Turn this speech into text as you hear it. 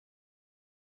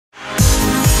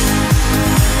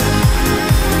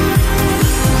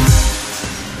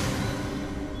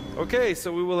Okay,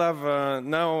 so we will have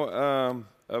now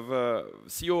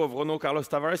CEO of Renault, Carlos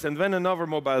Tavares, and then another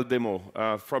mobile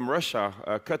demo from Russia,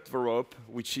 Cut the Rope,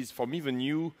 which is for me the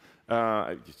new.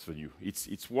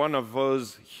 It's one of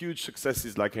those huge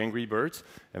successes like Angry Birds,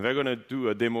 and they're going to do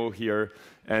a demo here,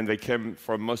 and they came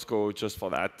from Moscow just for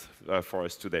that for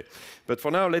us today. But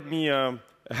for now, let me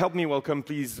help me welcome,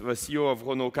 please, the CEO of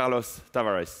Renault, Carlos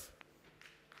Tavares.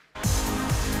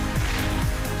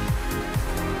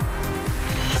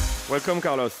 Welcome,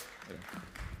 Carlos.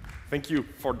 Thank you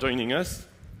for joining us.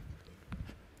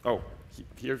 Oh,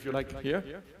 here if you like. Here?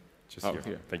 Just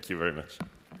here. Thank you very much.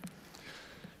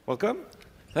 Welcome.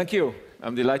 Thank you.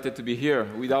 I'm delighted to be here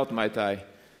without my tie.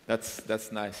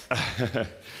 That's nice.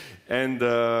 And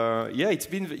yeah,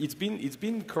 it's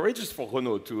been courageous for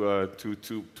Renault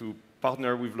to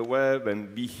partner with LeWeb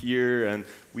and be here. And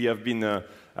we have been.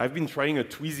 I've been trying a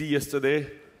Twizy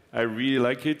yesterday. I really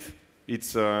like it.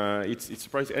 It's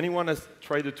surprising. Anyone has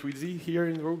tried a Twizy here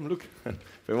in the room? Look,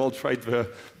 they've all tried the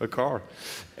car,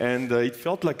 and it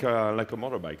felt like a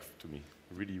motorbike to me.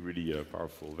 Really, really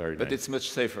powerful, very nice. But it's much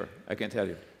safer, I can tell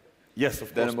you. Yes,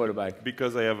 of course. Than a motorbike.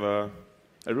 Because I have a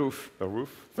roof. A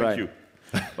roof? Thank you.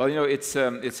 Well, you know, it's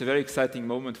a very exciting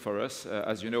moment for us.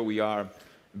 As you know, we are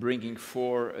bringing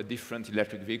 4 different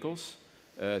electric vehicles.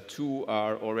 2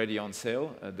 are already on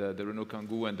sale, the Renault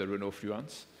Kangoo and the Renault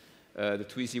Fluence. The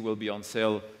Twizy will be on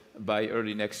sale by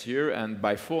early next year, and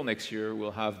by fall next year,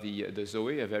 we'll have the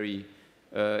Zoe, a very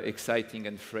exciting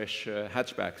and fresh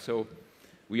hatchback. So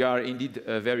we are indeed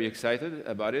very excited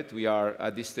about it. We are,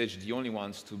 at this stage, the only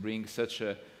ones to bring such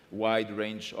a wide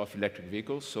range of electric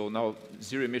vehicles. So now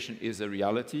zero emission is a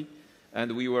reality.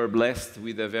 And we were blessed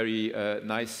with a very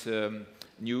nice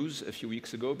news a few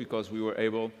weeks ago, because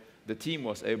the team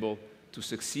was able to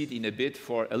succeed in a bid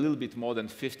for a little bit more than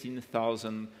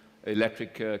 15,000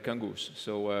 electric Kangoos.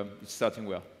 So it's starting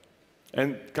well.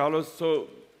 And Carlos, so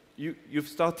we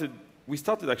started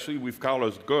actually with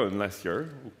Carlos Ghosn last year,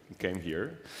 who came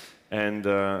here, and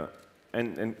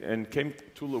came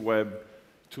to LeWeb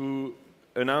to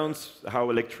announce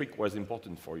how electric was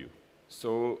important for you.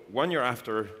 So 1 year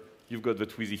after, you've got the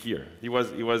Twizy here. He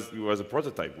was a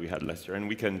prototype we had last year, and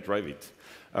we can drive it.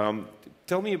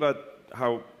 Tell me about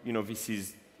how this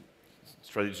is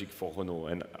strategic for Renault,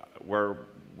 and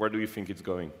where do you think it's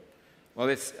going? Well,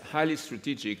 it's highly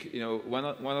strategic. You know,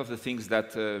 one of the things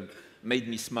that made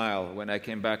me smile when I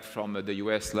came back from the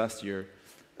US last year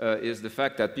is the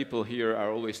fact that people here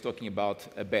are always talking about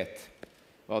a bet.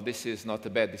 Well, this is not a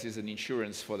bet. This is an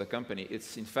insurance for the company.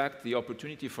 It's, in fact, the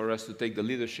opportunity for us to take the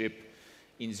leadership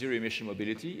in zero-emission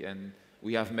mobility, and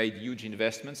we have made huge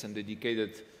investments and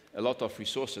dedicated a lot of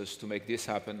resources to make this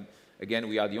happen. Again,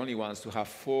 we are the only ones to have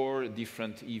 4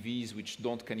 different EVs which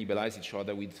don't cannibalize each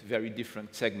other with very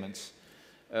different segments.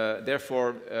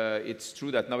 Therefore, it's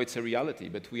true that now it's a reality,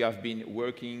 but we have been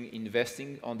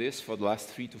investing on this for the last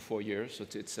 3 to 4 years. So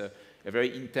it's a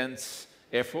very intense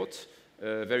effort,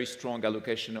 a very strong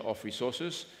allocation of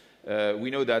resources. We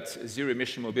know that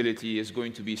zero-emission mobility is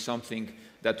going to be something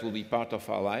that will be part of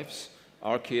our lives.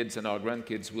 Our kids and our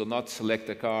grandkids will not select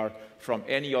a car from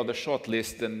any other short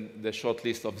list than the short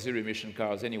list of zero-emission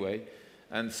cars anyway.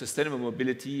 And sustainable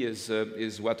mobility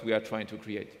is what we are trying to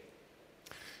create.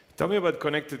 Tell me about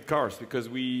connected cars, because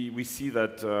we see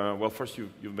that, well, first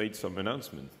you've made some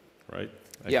announcement, right?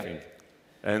 I think.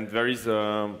 And there is,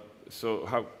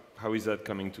 so how is that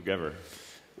coming together?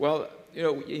 Well, you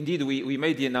know, indeed, we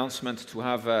made the announcement to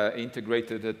have an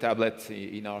integrated tablet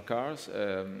in our cars,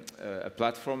 a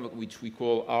platform which we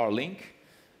call R-Link.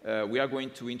 We are going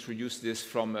to introduce this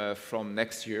from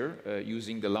next year,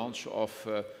 using the launch of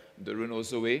the Renault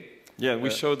Zoe. Yeah, we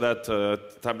showed that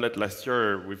tablet last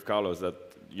year with Carlos. That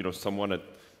someone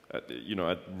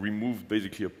had removed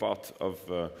basically a part of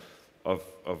the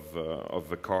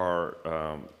car.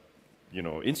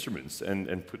 Instruments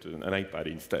and put an iPad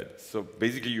instead. So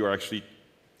basically, you are actually...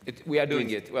 we are doing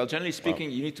it. Well, generally speaking,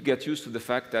 you need to get used to the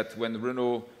fact that when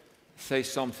Renault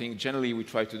says something, generally we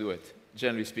try to do it,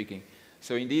 generally speaking.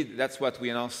 So indeed, that's what we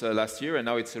announced last year, and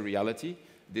now it's a reality.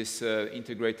 This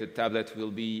integrated tablet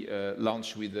will be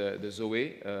launched with the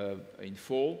Zoe in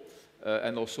fall,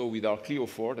 and also with our Clio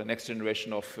 4, the next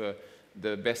generation of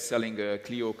the best-selling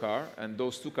Clio car. And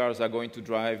those 2 cars are going to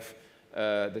drive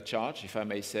the charge, if I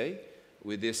may say,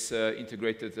 with this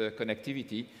integrated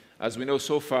connectivity. As we know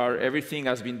so far, everything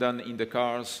has been done in the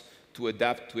cars to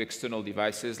adapt to external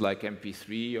devices like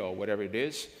MP3 or whatever it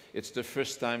is. It's the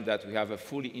first time that we have a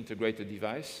fully integrated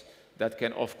device that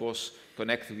can, of course,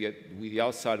 connect with the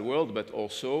outside world, but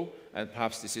also, and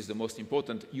perhaps this is the most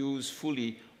important, use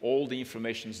fully all the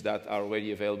information that are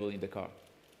already available in the car.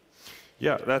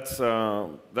 Yeah,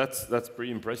 that's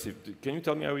pretty impressive. Can you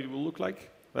tell me how it will look like?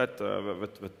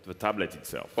 The tablet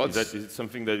itself. Well, is it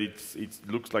something that it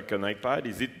looks like an iPad?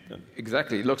 Is it?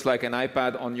 Exactly. It looks like an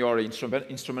iPad on your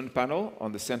instrument panel,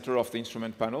 on the center of the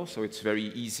instrument panel. So it's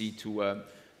very easy to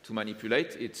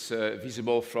manipulate. It's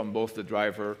visible from both the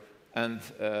driver and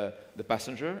the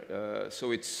passenger.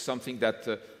 So it's something that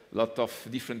a lot of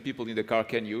different people in the car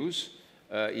can use.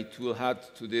 It will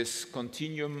add to this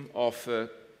continuum of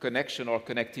connection or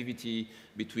connectivity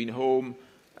between home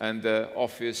and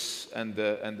office and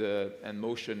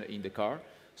motion in the car.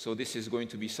 So this is going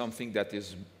to be something that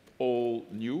is all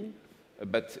new,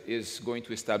 but is going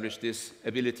to establish this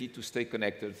ability to stay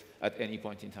connected at any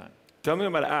point in time. Tell me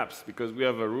about apps, because we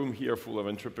have a room here full of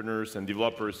entrepreneurs and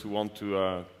developers who want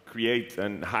to create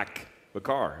and hack the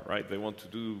car, right? They want to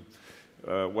do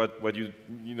what you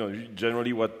know,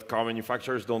 generally what car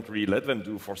manufacturers don't really let them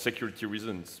do for security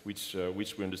reasons, which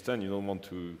we understand. You don't want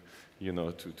to, you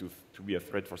know, to be a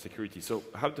threat for security. So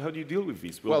how do you deal with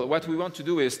this? Well, what we want to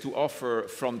do is to offer,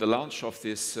 from the launch of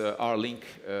this R-Link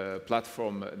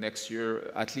platform next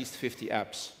year, at least 50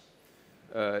 apps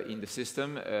in the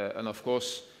system. And of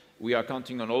course, we are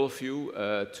counting on all of you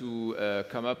to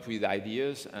come up with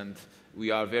ideas, and we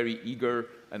are very eager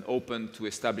and open to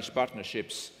establish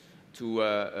partnerships to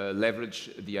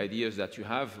leverage the ideas that you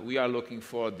have. We are looking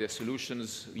for the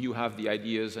solutions, you have the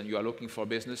ideas, and you are looking for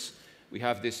business. We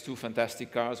have these 2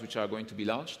 fantastic cars which are going to be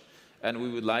launched, and we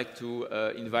would like to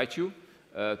invite you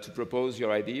to propose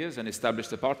your ideas and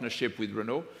establish a partnership with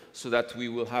Renault so that we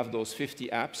will have those 50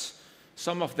 apps.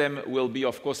 Some of them will be,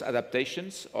 of course,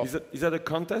 adaptations. Is that a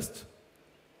contest?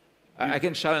 I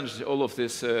can challenge all of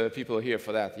these people here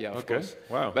for that, yeah, of course.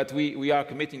 Wow. But we are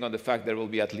committing on the fact there will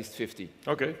be at least 50.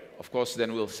 Okay. Of course,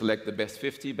 then we'll select the best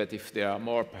 50, but if there are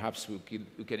more, perhaps we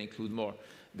can include more.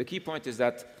 The key point is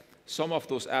that some of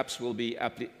those apps will be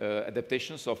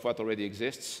adaptations of what already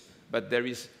exists, but there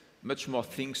is much more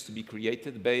things to be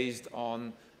created based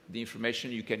on the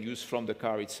information you can use from the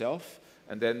car itself,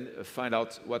 and then find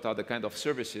out what are the kind of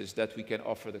services that we can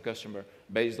offer the customer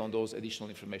based on those additional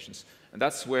informations. And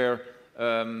that's where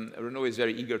Renault is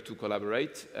very eager to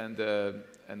collaborate,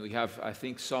 and we have, I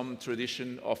think, some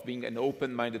tradition of being an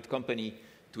open-minded company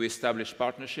to establish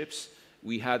partnerships.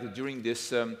 We had, during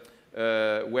this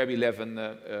Web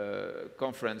 11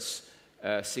 conference,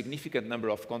 a significant number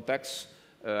of contacts.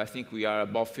 I think we are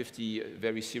above 50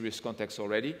 very serious contacts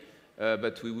already.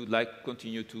 But we would like to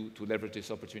continue to leverage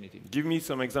this opportunity. Give me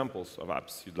some examples of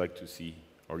apps you'd like to see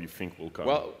or you think will come.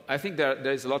 Well, I think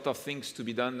there is a lot of things to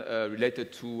be done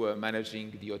related to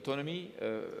managing the autonomy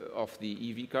of the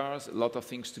EV cars, a lot of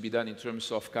things to be done in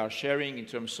terms of car sharing, in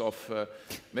terms of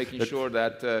making sure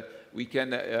that we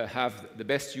can have the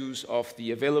best use of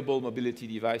the available mobility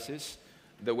devices,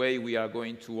 the way we are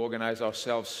going to organize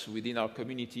ourselves within our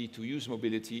community to use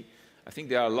mobility. I think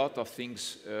there are a lot of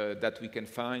things that we can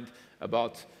find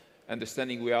about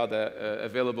understanding where are the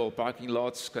available parking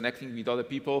lots, connecting with other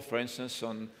people, for instance,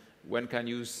 on when can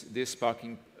use this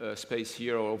parking space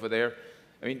here or over there.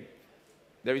 I mean,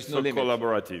 there is no limit. So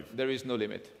collaborative. There is no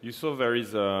limit. You saw there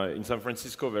is, in San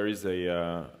Francisco, there is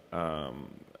a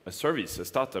service, a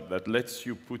startup that lets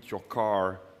you put your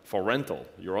car for rental,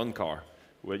 your own car.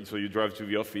 So you drive to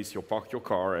the office, you park your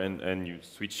car, and you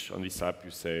switch on this app,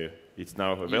 you say, it's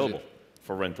now available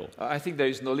for rental. I think there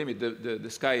is no limit. The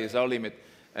sky is our limit.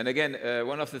 And again,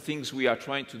 one of the things we are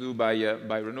trying to do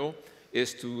by Renault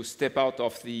is to step out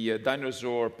of the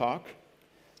dinosaur park,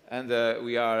 and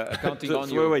we are counting on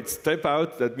you. Wait, step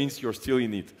out, that means you're still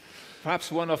in it.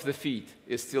 Perhaps one of the feet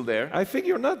is still there. I think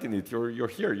you're not in it. You're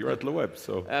here. You're at LeWeb.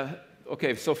 So.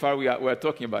 Okay, so far we are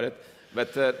talking about it.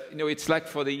 But you know, it's like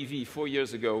for the EV 4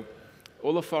 years ago,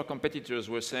 all of our competitors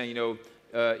were saying, you know,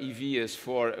 EV is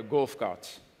for golf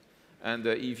carts, and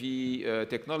EV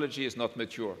technology is not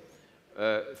mature.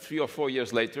 3 or 4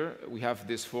 years later, we have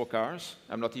these 4 cars.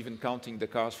 I'm not even counting the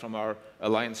cars from our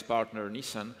alliance partner,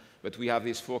 Nissan, but we have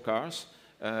these 4 cars.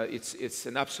 It's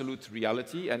an absolute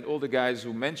reality, and all the guys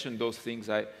who mentioned those things,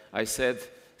 I said,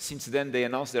 since then they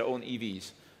announced their own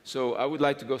EVs. So I would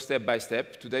like to go step by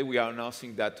step. Today we are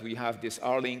announcing that we have this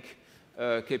R-Link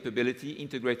capability,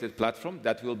 integrated platform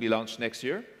that will be launched next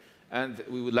year, and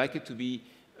we would like it to be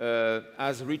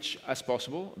as rich as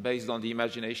possible based on the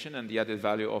imagination and the added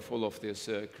value of all of these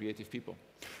creative people.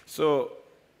 So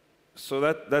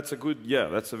that's a good,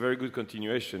 that's a very good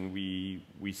continuation.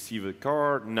 We see the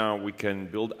car, now we can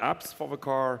build apps for the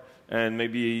car, and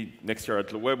maybe next year at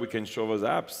LeWeb we can show those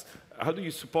apps. How do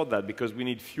you support that? Because we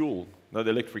need fuel, not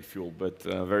electric fuel, but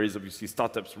there is obviously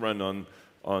startups run on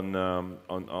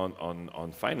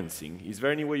on financing. Is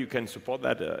there any way you can support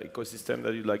that ecosystem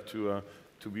that you'd like to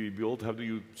be built? How do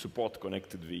you support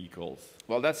connected vehicles?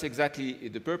 Well, that's exactly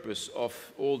the purpose of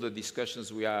all the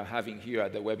discussions we are having here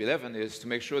at the Web 11, is to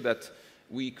make sure that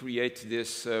we create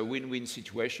this win-win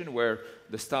situation where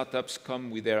the startups come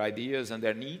with their ideas and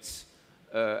their needs,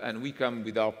 and we come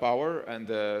with our power and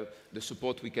the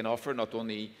support we can offer, not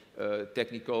only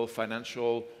technical,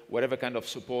 financial, whatever kind of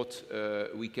support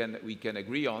we can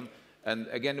agree on. And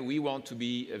again, we want to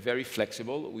be very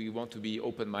flexible. We want to be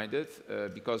open-minded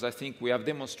because I think we have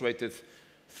demonstrated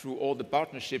through all the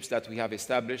partnerships that we have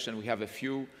established, and we have a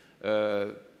few,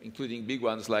 including big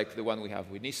ones like the one we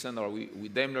have with Nissan or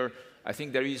with Daimler. I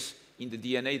think there is in the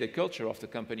DNA, the culture of the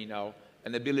company now,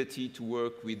 an ability to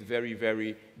work with very,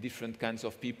 very different kinds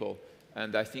of people.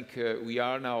 And I think we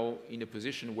are now in a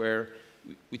position where,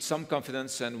 with some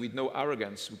confidence and with no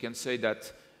arrogance, we can say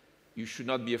that you should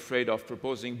not be afraid of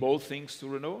proposing bold things to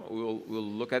Renault. We'll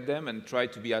look at them and try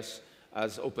to be as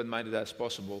open-minded as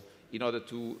possible in order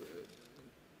to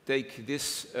take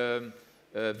this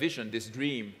vision, this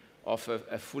dream of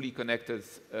a fully connected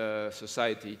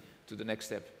society to the next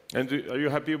step. And are you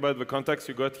happy about the contacts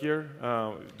you got here?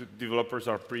 The developers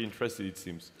are pretty interested, it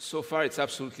seems. So far, it's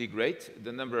absolutely great.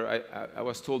 The number, I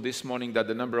was told this morning that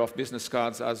the number of business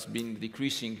cards has been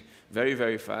decreasing very,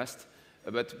 very fast.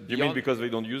 But you mean because they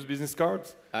don't use business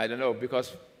cards? I don't know,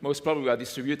 because most probably we are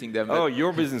distributing them. Oh,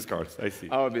 your business cards, I see.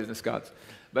 Our business cards.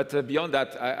 But beyond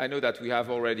that, I know that we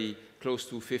have already close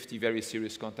to 50 very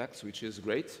serious contacts, which is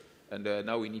great. And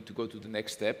now we need to go to the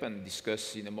next step and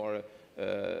discuss in a more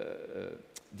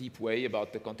deep way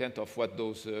about the content of what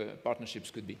those partnerships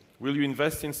could be. Will you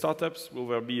invest in startups? Will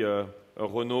there be a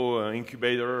Renault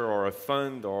incubator or a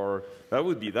fund, or that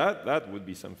would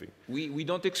be something? We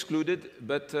don't exclude it,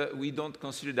 but we don't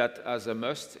consider that as a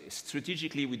must.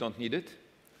 Strategically, we don't need it.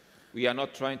 We are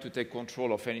not trying to take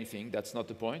control of anything. That's not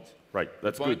the point. Right,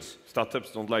 that's good.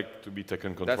 Startups don't like to be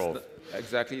taken control of.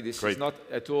 Exactly. This is not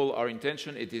at all our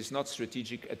intention. It is not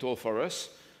strategic at all for us,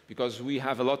 because we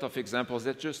have a lot of examples.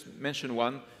 Let's just mention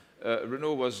one.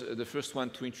 Renault was the first one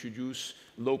to introduce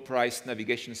low-price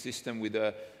navigation system with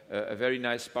a very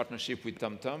nice partnership with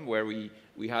TomTom, where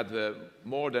we had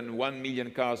more than 1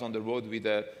 million cars on the road with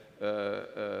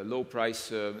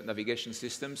low-price navigation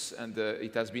systems, and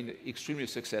it has been extremely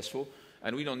successful.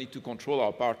 And we don't need to control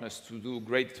our partners to do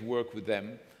great work with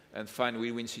them and find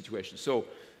win-win situations. So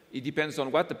it depends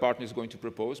on what the partner is going to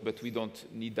propose, but we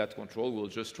don't need that control. We'll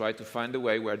just try to find a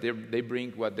way where they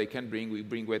bring what they can bring, we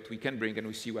bring what we can bring, and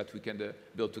we see what we can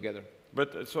build together.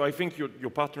 But so I think you're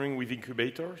partnering with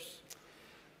incubators?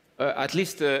 At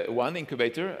least one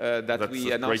incubator that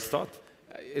we announced. That's a great start.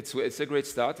 It's a great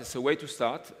start. It's a way to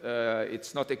start.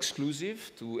 It's not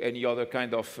exclusive to any other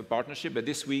kind of partnership, but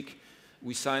this week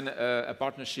we signed a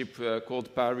partnership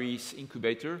called Paris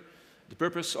Incubator. The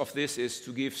purpose of this is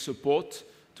to give support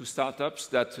to startups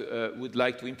that would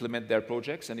like to implement their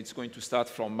projects, and it's going to start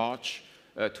from March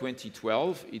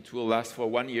 2012. It will last for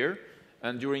 1 year,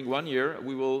 and during 1 year,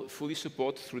 we will fully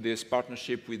support through this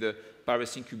partnership with the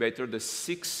Paris Incubator the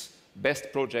 6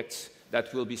 best projects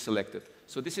that will be selected.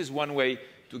 So this is one way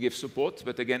to give support,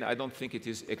 but again, I don't think it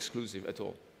is exclusive at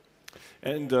all.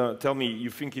 And tell me, you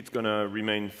think it's going to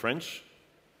remain French?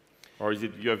 Or is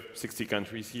it, you have 60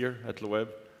 countries here at LeWeb?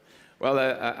 Well,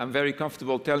 I'm very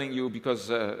comfortable telling you, because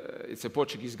it's a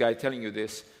Portuguese guy telling you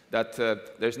this, that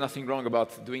there's nothing wrong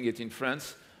about doing it in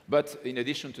France. But in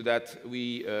addition to that,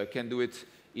 we can do it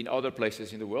in other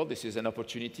places in the world. This is an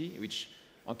opportunity, which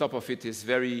on top of it is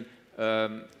very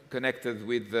connected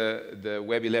with the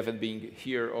Web 11 being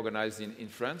here organized in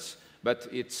France. But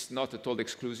it's not at all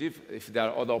exclusive. If there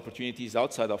are other opportunities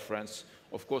outside of France,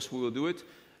 of course we will do it.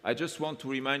 I just want to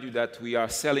remind you that we are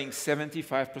selling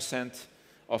 75%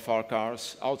 of our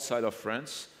cars outside of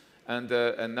France, and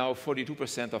now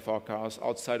 42% of our cars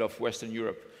outside of Western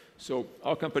Europe. So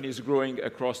our company is growing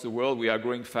across the world. We are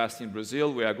growing fast in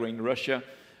Brazil. We are growing in Russia.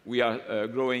 We are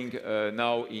growing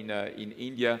now in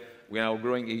India. We are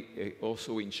growing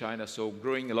also in China. So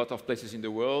growing a lot of places in the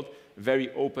world,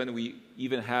 very open. We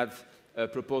even had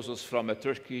proposals from a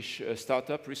Turkish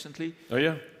startup recently. Oh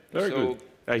yeah, very good.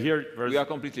 I hear we are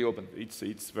completely open.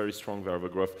 It's very strong variable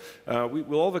growth.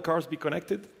 Will all the cars be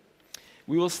connected?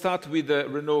 We will start with the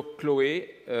Renault Chloé,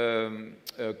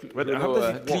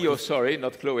 Renault Clio, sorry,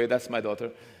 not Chloé, that's my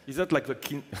daughter. Is that like the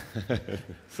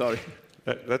Sorry.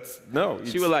 No.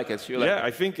 She will like it. She will like it.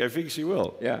 I think she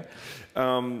will. Yeah.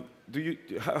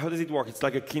 how does it work? It's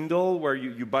like a Kindle where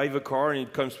you buy the car and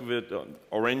it comes with an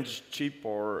orange chip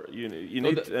or in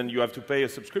it, and you have to pay a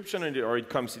subscription, or it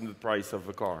comes in the price of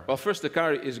the car? Well, first, the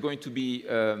car is going to be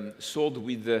sold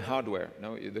with the hardware.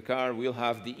 No, the car will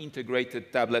have the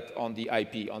integrated tablet on the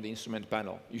IP, on the instrument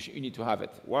panel. You need to have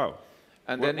it. Wow.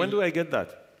 And when do I get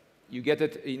that? You get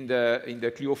it in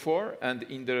the Clio 4 and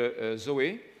in the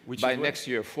Zoe by next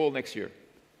year, fall next year.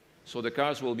 So the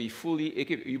cars will be fully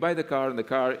equipped. You buy the car, and the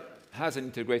car has an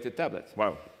integrated tablet.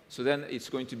 Wow. So then it's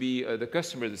going to be the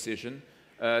customer decision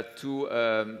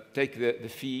to take the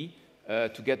fee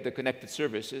to get the connected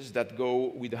services that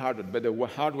go with the hardware. But the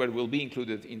hardware will be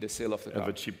included in the sale of the car.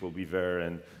 And the chip will be there,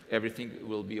 and everything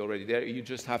will be already there. You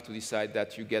just have to decide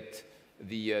that you get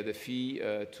the fee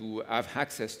to have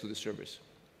access to the service.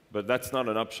 But that's not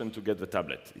an option to get the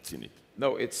tablet. It's in it.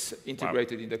 No, it's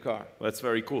integrated in the car. That's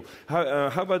very cool. How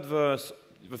about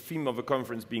the theme of the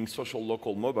conference being social,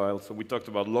 local, mobile? So we talked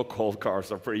about local cars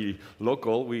are pretty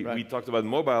local. We talked about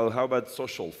mobile. How about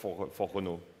social for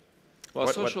Renault? Well,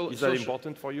 is that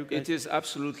important for you guys? It is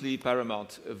absolutely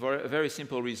paramount for a very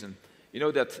simple reason. You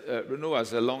know that Renault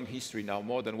has a long history now,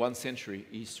 more than 1 century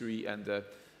history. And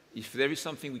if there is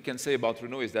something we can say about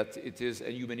Renault is that it is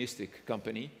a humanistic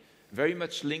company, very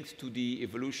much linked to the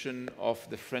evolution of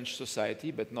the French society,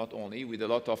 but not only, with a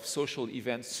lot of social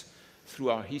events through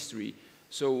our history.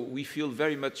 So we feel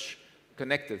very much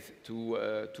connected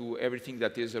to everything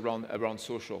that is around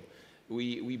social.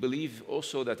 We believe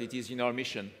also that it is in our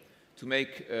mission to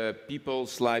make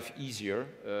people's life easier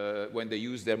when they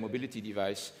use their mobility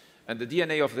device. And the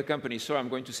DNA of the company, so I'm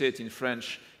going to say it in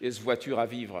French, is voiture à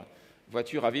vivre.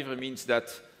 Voiture à vivre means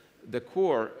that the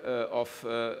core of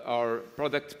our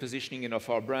product positioning and of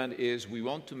our brand is we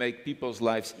want to make people's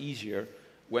lives easier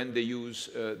when they use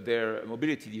their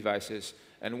mobility devices.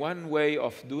 And one way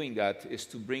of doing that is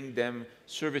to bring them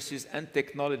services and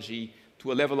technology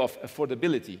to a level of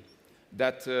affordability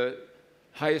that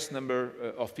highest number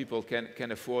of people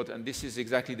can afford. And this is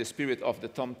exactly the spirit of the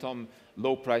TomTom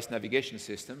low-price navigation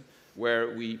system, where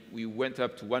we went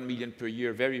up to 1 million per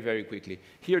year very, very quickly.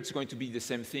 Here it's going to be the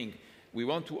same thing. We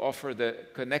want to offer the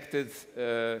connected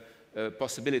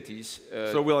possibilities.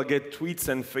 So will I get tweets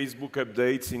and Facebook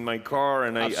updates in my car,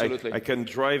 and I can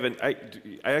drive, and I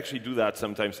actually do that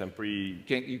sometimes. I'm pretty...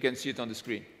 You can see it on the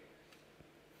screen.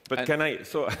 But can I,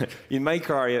 so in my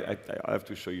car, I have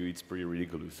to show you, it's pretty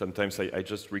ridiculous. Sometimes I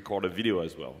just record a video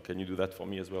as well. Can you do that for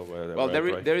me as well? Well,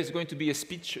 there is going to be a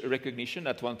speech recognition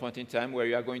at one point in time where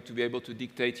you are going to be able to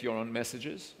dictate your own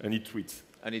messages. And it tweets.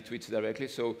 And it tweets directly.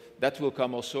 So that will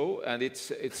come also. And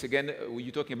it's again, when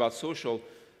you're talking about social,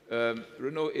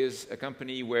 Renault is a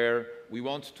company where we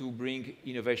want to bring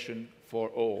innovation for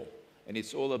all. And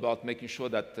it's all about making sure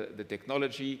that the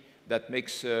technology that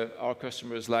makes our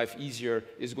customers' life easier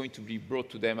is going to be brought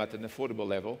to them at an affordable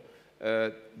level.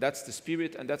 That's the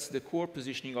spirit, and that's the core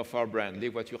positioning of our brand, Les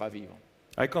Voitures à Vivre.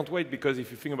 I can't wait, because if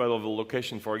you think about all the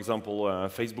location, for example,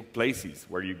 Facebook Places,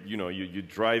 where you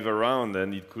drive around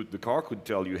and the car could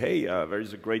tell you, hey, there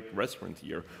is a great restaurant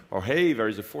here, or hey, there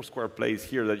is a Foursquare place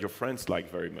here that your friends like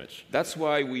very much. That's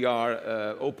why we are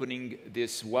opening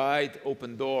this wide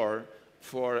open door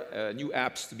for new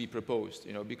apps to be proposed,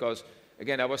 because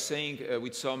again, I was saying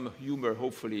with some humor,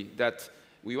 hopefully, that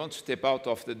we want to step out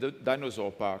of the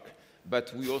dinosaur park,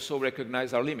 but we also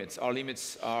recognize our limits. Our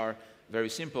limits are very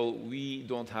simple. We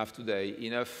don't have today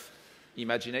enough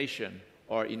imagination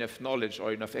or enough knowledge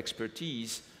or enough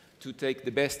expertise to take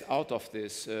the best out of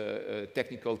this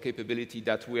technical capability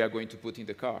that we are going to put in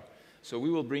the car. So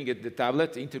we will bring it, the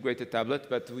tablet, integrated tablet,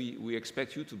 but we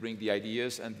expect you to bring the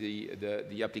ideas and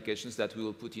the applications that we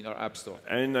will put in our app store.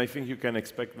 And I think you can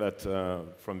expect that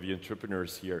from the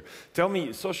entrepreneurs here. Tell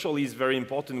me, social is very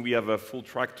important. We have a full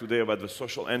track today about the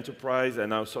social enterprise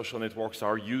and how social networks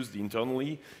are used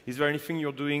internally. Is there anything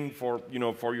you're doing for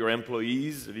your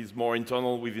employees? It is more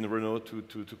internal within Renault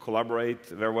to collaborate.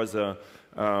 There was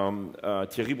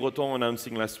Thierry Breton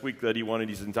announcing last week that he wanted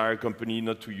his entire company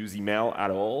not to use email at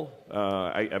all.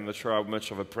 I'm not sure how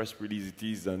much of a press release it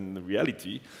is and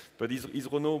reality, but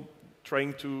is Renault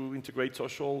trying to integrate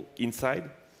social inside?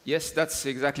 Yes, that's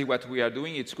exactly what we are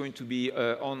doing. It's going to be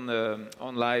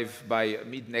on live by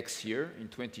mid next year in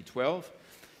 2012.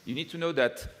 You need to know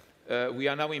that we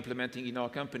are now implementing in our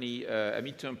company a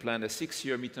midterm plan, a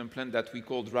 6-year midterm plan that we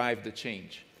call Drive the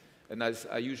Change. And as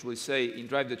I usually say, in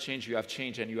Drive the Change, you have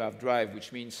change and you have drive,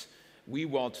 which means we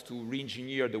want to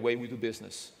re-engineer the way we do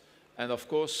business. And of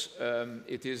course,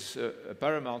 it is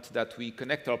paramount that we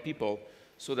connect our people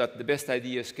so that the best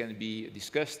ideas can be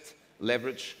discussed,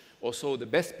 leveraged, also the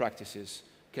best practices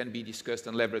can be discussed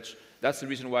and leveraged. That's the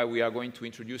reason why we are going to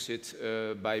introduce it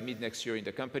by mid-next year in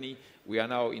the company. We are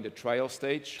now in the trial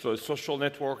stage. So a social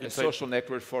network? A social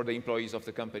network for the employees of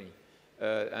the company.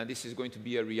 And this is going to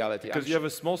be a reality. Because you have a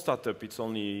small startup, it's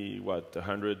only, what,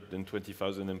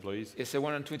 120,000 employees? It's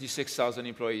 126,000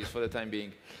 employees for the time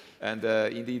being. And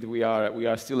indeed, we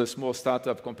are still a small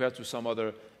startup compared to some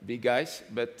other big guys,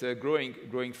 but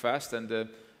growing fast. And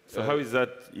so how is that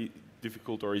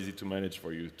difficult or easy to manage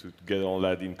for you to get all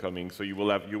that incoming? So you will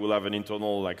have an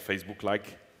internal, like Facebook-like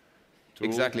tool?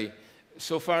 Exactly.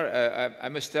 So far, I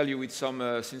must tell you with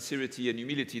some sincerity and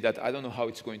humility that I don't know how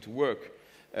it's going to work.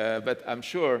 But I'm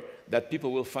sure that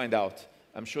people will find out.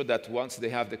 I'm sure that once they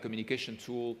have the communication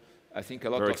tool, I think a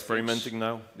lot of things... They're experimenting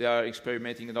now? They are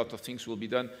experimenting, a lot of things will be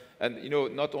done. And, you know,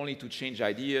 not only to change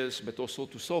ideas, but also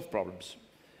to solve problems.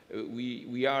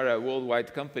 We are a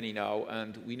worldwide company now,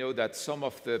 and we know that some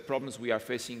of the problems we are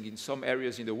facing in some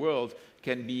areas in the world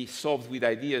can be solved with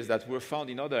ideas that were found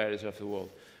in other areas of the world.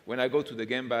 When I go to the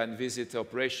Gemba and visit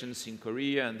operations in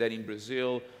Korea and then in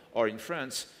Brazil or in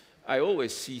France, I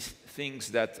always see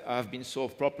things that have been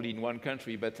solved properly in one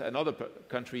country, but another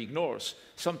country ignores,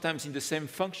 sometimes in the same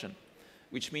function,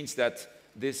 which means that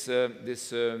this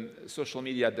social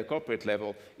media at the corporate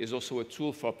level is also a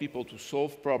tool for people to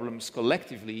solve problems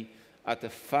collectively at a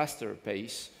faster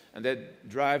pace and then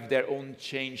drive their own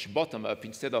change bottom up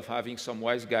instead of having some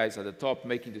wise guys at the top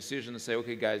making decisions and say,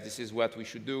 okay, guys, this is what we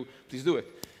should do, please do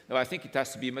it. Now, I think it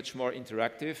has to be much more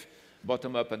interactive,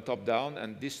 bottom up and top down,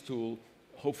 and this tool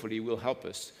hopefully will help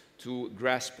us to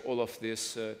grasp all of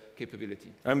this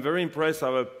capability. I'm very impressed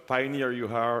how a pioneer you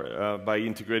are by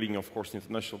integrating, of course,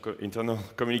 internal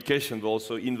communication, but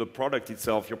also in the product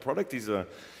itself. Your product is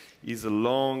a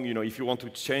long, you know, if you want to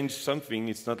change something,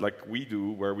 it's not like we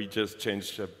do, where we just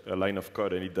change a line of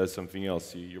code and it does something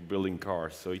else. You're building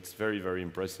cars, so it's very, very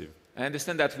impressive. I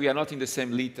understand that we are not in the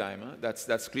same lead time. Huh?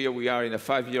 That's clear. We are in a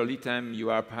 5-year lead time. You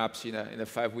are perhaps in a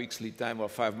 5 weeks lead time or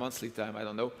 5 months lead time. I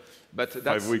don't know. But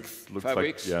that's 5 weeks. Looks 5 like,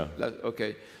 weeks? Yeah.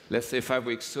 Okay. Let's say 5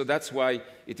 weeks. So that's why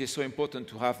it is so important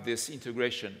to have this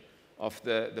integration of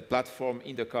the platform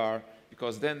in the car,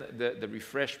 because then the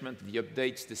refreshment, the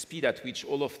updates, the speed at which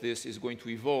all of this is going to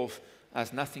evolve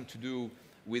has nothing to do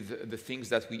with the things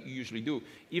that we usually do.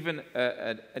 Even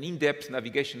an in-depth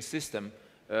navigation system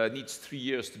needs 3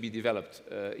 years to be developed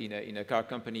in a car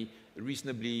company,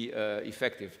 reasonably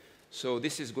effective. So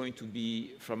this is going to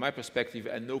be, from my perspective,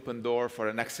 an open door for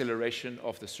an acceleration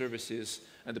of the services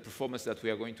and the performance that we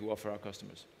are going to offer our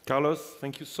customers. Carlos,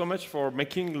 thank you so much for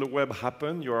making LeWeb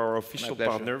happen. You are our official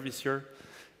partner this year.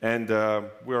 And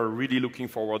we are really looking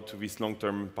forward to this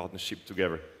long-term partnership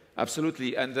together.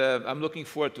 Absolutely. And I'm looking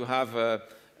forward to have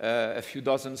a few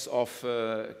dozens of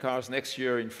cars next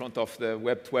year in front of the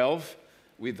Web 12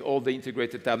 with all the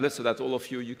integrated tablets so that all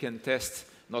of you can test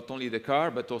not only the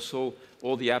car, but also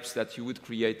all the apps that you would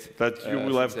create. That you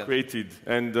will have created.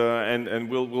 And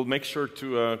we'll make sure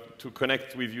to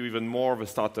connect with you even more of the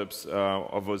startups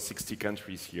of those 60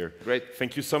 countries here. Great.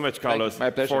 Thank you so much, Carlos,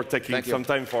 for taking some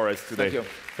time for us today. Thank you.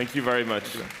 Thank you very much.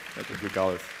 Thank you,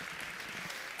 Carlos.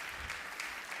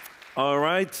 All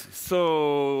right,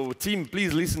 so team,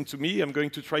 please listen to me. I'm going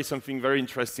to try something very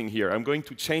interesting here. I'm going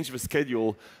to change the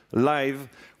schedule live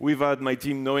without my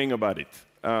team knowing about it.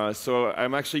 So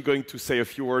I'm actually going to say a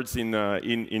few words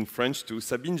in French too.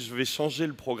 Sabine, je vais changer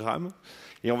le programme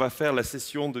et on va faire la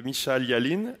session de Michal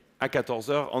Yalin à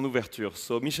 14h en ouverture.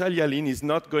 So Michal Yalin is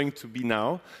not going to be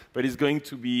now, but is going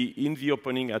to be in the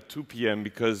opening at 2 p.m.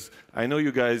 because I know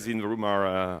you guys in the room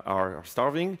are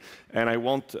starving, and I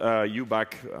want you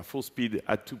back full speed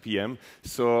at 2 p.m.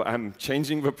 So I'm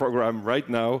changing the program right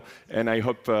now, and I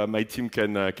hope my team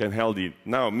can hold it.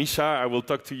 Now, Misha, I will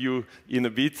talk to you in a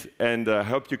bit, and I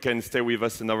hope you can stay with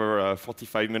us another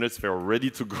 45 minutes. We're ready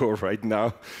to go right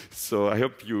now. So I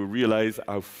hope you realize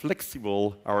how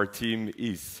flexible our team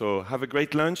is. So have a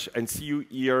great lunch, and see you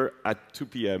here at 2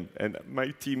 p.m. And my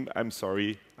team, I'm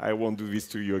sorry, I won't do this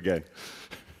to you again.